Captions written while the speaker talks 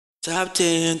Top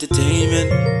 10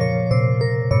 Entertainment.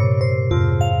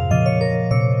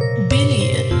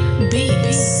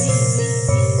 BillionBeats.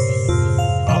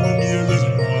 I'm gonna be a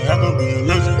legend, boy. I'm gonna be a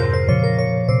legend.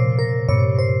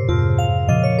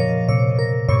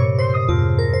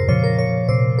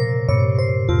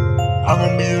 I'm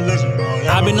gonna be a legend, boy.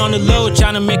 I've been on the low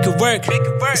trying to make it work.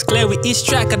 It's clear with each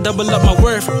track I double up my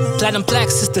worth. Platinum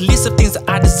plaques is the least of things that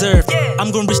I deserve. I'm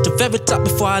gonna reach the very top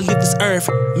before I leave this earth.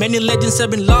 Many legends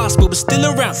have been lost, but we're still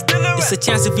around. It's a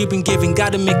chance if we've been given,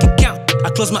 gotta make it count. I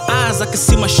close my eyes, I can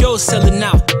see my shows selling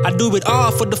out. I do it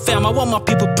all for the fam, I want my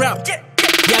people proud.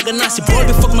 Yaga nasi boy,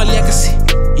 fuck my legacy.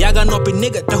 Yaga no be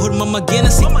nigga, the hood mama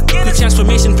Guinness. The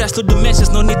transformation, crash through dimensions,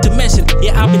 no need to mention.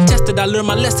 Yeah, I've been tested, I learned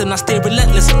my lesson, I stay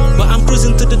relentless. But I'm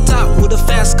cruising to the top with a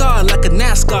fast car, like a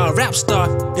NASCAR rap star.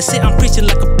 They say I'm preaching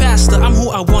like a pastor, I'm who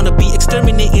I wanna be.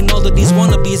 Exterminating all of these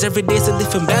wannabes. Every day's a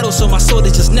different battle, so my soul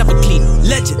is just never clean.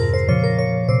 Legend.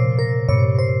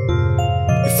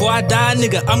 Before I die,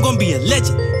 nigga, I'm gonna be a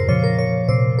legend.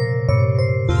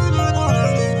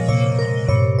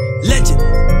 Legend.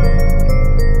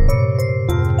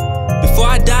 Before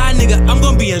I die, nigga, I'm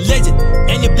gonna be a legend.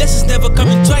 And your blessings never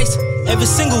coming twice. Every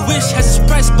single wish has its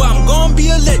price, but I'm gonna be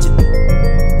a legend.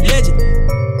 Legend.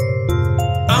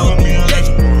 I'm gonna be a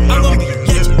legend. I'm gonna be a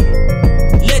legend.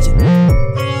 Legend.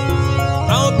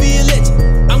 I'm gonna be a legend.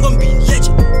 I'm gonna be a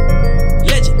legend.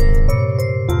 Legend.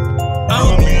 I'm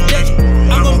gonna be a legend.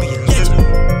 I'm gonna be a legend.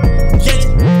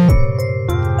 Legend.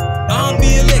 I'm gonna be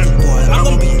a legend, boy. I'm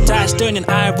gonna be a tide turning.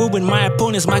 I ruin my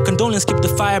opponents. My condolence, keep the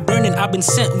fire burning. I've been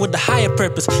sent with a higher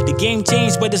purpose. The game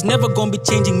changed, but it's never gonna be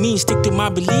changing me. Stick to my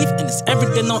belief, and it's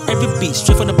everything on every beat.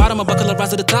 Straight from the bottom, I buckle, I rise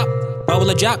to the top. Why will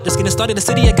I drop? Just getting started. The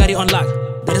city, I got it unlocked.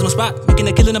 That is my spot, making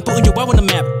a killing and putting your wow on the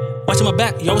map. Watching my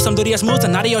back, yo, with some dirty ass moves,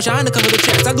 and now they all trying to cover the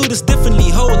tracks. I do this differently,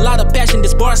 whole lot of passion.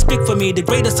 This bar speak for me, the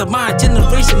greatest of my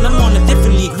generation. I'm on a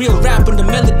different league, real rap and the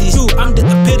melodies. True, I'm the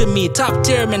epitome, top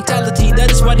tier mentality.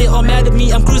 That is why they all mad at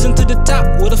me. I'm cruising to the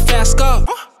top with a fast car.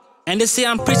 And they say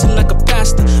I'm preaching like a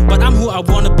pastor, but I'm who I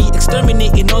wanna be.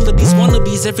 Exterminating all of these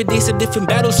wannabes. Every day's a different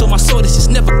battle, so my soul is just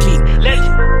never clean.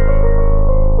 Legend.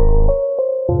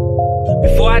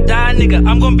 Before I die, nigga,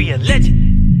 I'm gonna be a legend.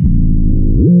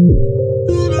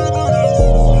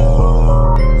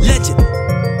 Legend.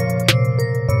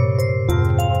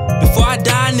 Before I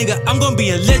die, nigga, I'm gonna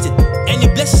be a legend. And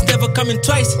your blessings never coming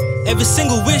twice. Every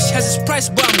single wish has its price,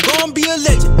 but I'm gonna be a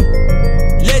legend.